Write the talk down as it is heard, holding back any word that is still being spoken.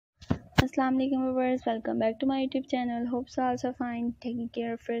Assalamu alaikum viewers, welcome back to my YouTube channel. Hope so also fine, taking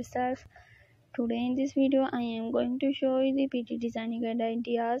care of yourself. Today in this video I am going to show you the pretty designing and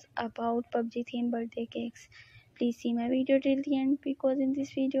ideas about PUBG theme birthday cakes. Please see my video till the end because in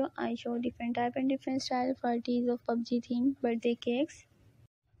this video I show different type and different style varieties of PUBG theme birthday cakes.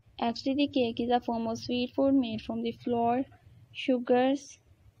 Actually the cake is a form of sweet food made from the flour, sugars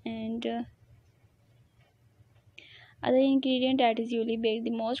and other ingredient that is usually baked. The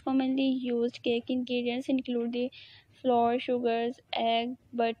most commonly used cake ingredients include the flour, sugars, egg,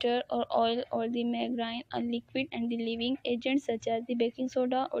 butter or oil or the margarine, a liquid and the living agents such as the baking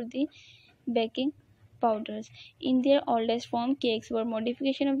soda or the baking powders. In their oldest form, cakes were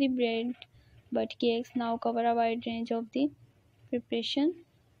modification of the bread, but cakes now cover a wide range of the preparation.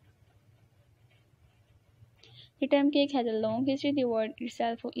 The term cake has a long history. The word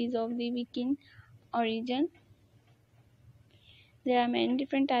itself is of the Viking origin. There are many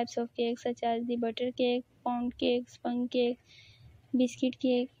different types of cakes such as the butter cake, pound cake, sponge cake, biscuit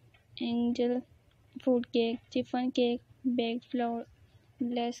cake, angel food cake, chiffon cake, baked flour,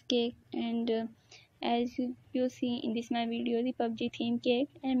 glass cake and as you see in this my video, the PUBG theme cake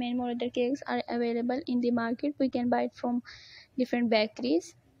and many more other cakes are available in the market. We can buy it from different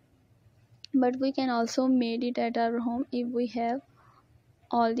bakeries, but we can also make it at our home if we have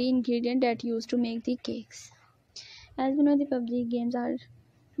all the ingredients that used to make the cakes. As we know, the PUBG games are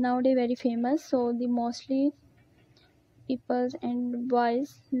nowadays very famous, so the mostly people and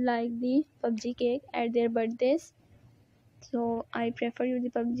boys like the PUBG cake at their birthdays. So I prefer use the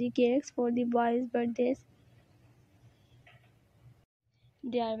PUBG cakes for the boys' birthdays.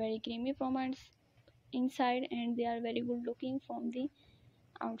 They are very creamy from inside and they are very good looking from the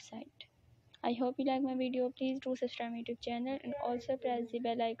outside. I hope you like my video. Please do subscribe my YouTube channel and also press the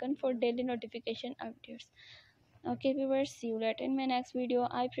bell icon for daily notification updates. Okay viewers, see you later in my next video.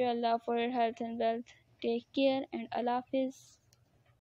 I pray Allah for your health and wealth. Take care and Allah Hafiz.